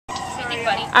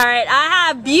buddy. All right, I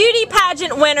have beauty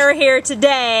pageant winner here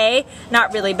today.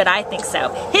 Not really, but I think so.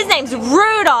 His name's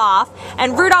Rudolph,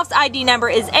 and Rudolph's ID number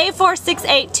is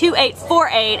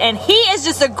A4682848, and he is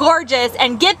just a gorgeous,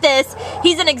 and get this,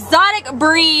 he's an exotic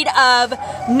breed of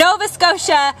Nova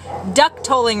Scotia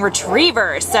duck-tolling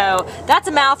retriever. So that's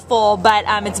a mouthful, but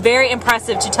it's very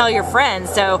impressive to tell your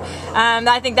friends. So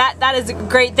I think that is a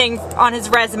great thing on his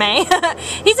resume.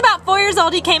 He's about 4 years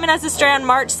old. He came in as a stray on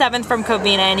March 7th from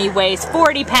Covina, and he weighs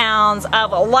 40 pounds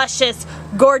of luscious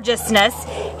gorgeousness.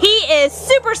 He is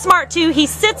super smart too. He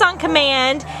sits on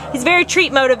command. He's very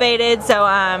treat motivated, so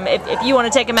if you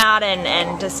want to take him out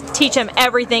and just teach him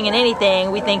everything and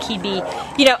anything, we think he'd be,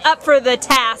 you know, up for the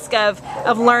task of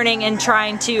learning and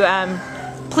trying to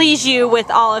please you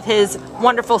with all of his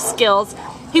wonderful skills.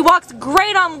 He walks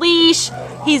great on leash.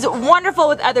 He's wonderful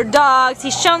with other dogs.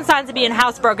 He's shown signs of being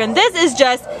housebroken. This is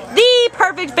just the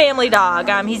perfect family dog.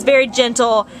 He's very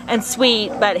gentle and sweet,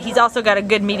 but he's also got a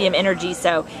good medium energy,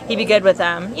 so he'd be good with,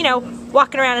 you know,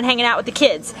 walking around and hanging out with the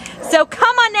kids. So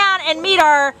come on down and meet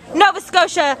our Nova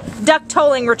Scotia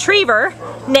duck-tolling retriever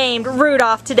named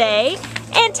Rudolph today,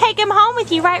 and take him home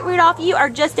with you, right, Rudolph? You are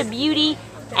just a beauty,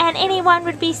 and anyone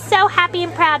would be so happy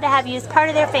and proud to have you as part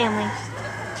of their family.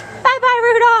 Bye-bye,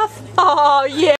 Rudolph. Oh, yeah.